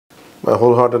My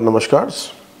wholehearted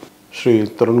namaskars. Shri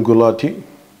Tarun Gulati.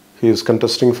 He is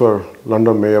contesting for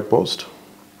London Mayor post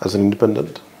as an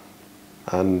independent.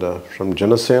 And from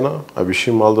Janasena, I wish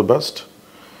him all the best.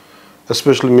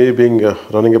 Especially me being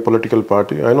running a political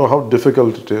party. I know how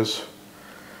difficult it is.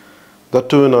 That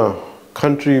too in a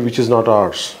country which is not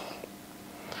ours.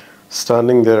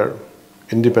 Standing there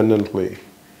independently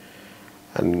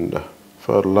and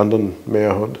for London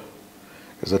mayorhood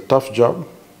is a tough job.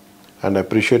 And I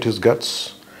appreciate his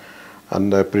guts,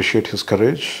 and I appreciate his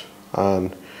courage,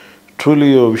 and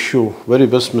truly I wish you very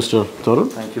best, Mr. Tarun.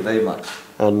 Thank you very much.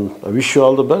 And I wish you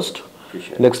all the best.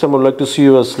 Appreciate Next time I would like to see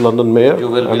you as London Mayor, you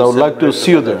will, and I would like to see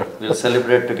you there. We'll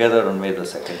celebrate together on May the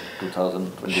 2nd,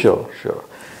 2020. Sure.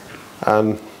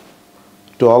 And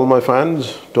to all my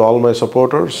fans, to all my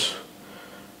supporters,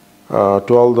 to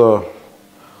all the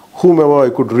whomever I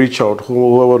could reach out,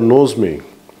 whoever knows me,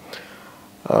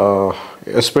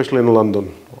 especially in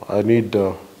London, I need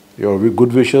your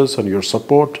good wishes and your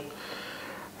support,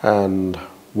 and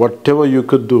whatever you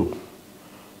could do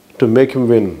to make him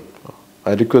win,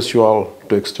 I request you all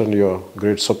to extend your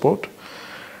great support.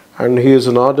 And he is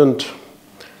an ardent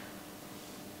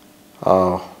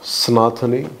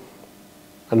Sanatani,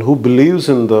 and who believes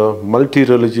in the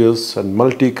multi-religious and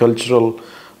multicultural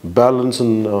balance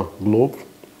in the globe.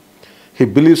 He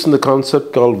believes in the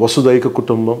concept called Vasudaika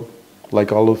Kutumbam,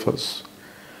 like all of us.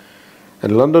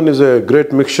 And London is a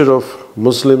great mixture of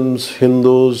Muslims,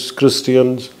 Hindus,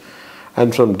 Christians,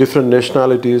 and from different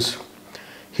nationalities.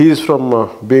 He is from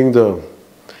being the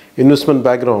investment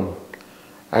background,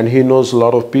 and he knows a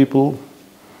lot of people.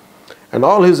 And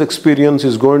all his experience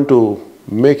is going to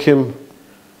make him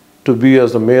to be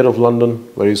as the Mayor of London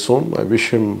very soon. I wish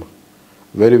him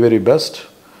very, very best.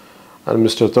 And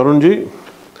Mr. Tarunji,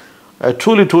 I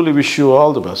truly wish you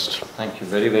all the best. Thank you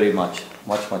very, very much.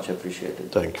 Much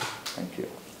appreciated. Thank you. Thank you.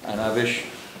 And I wish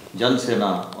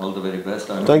Janasena all the very best.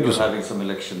 I know Thank you, you're sir. having some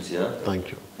elections here.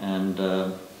 Thank you. And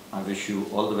I wish you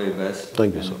all the very best.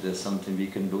 Thank you, and sir. if there's something we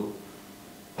can do,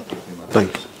 give me my Thank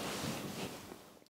you. best.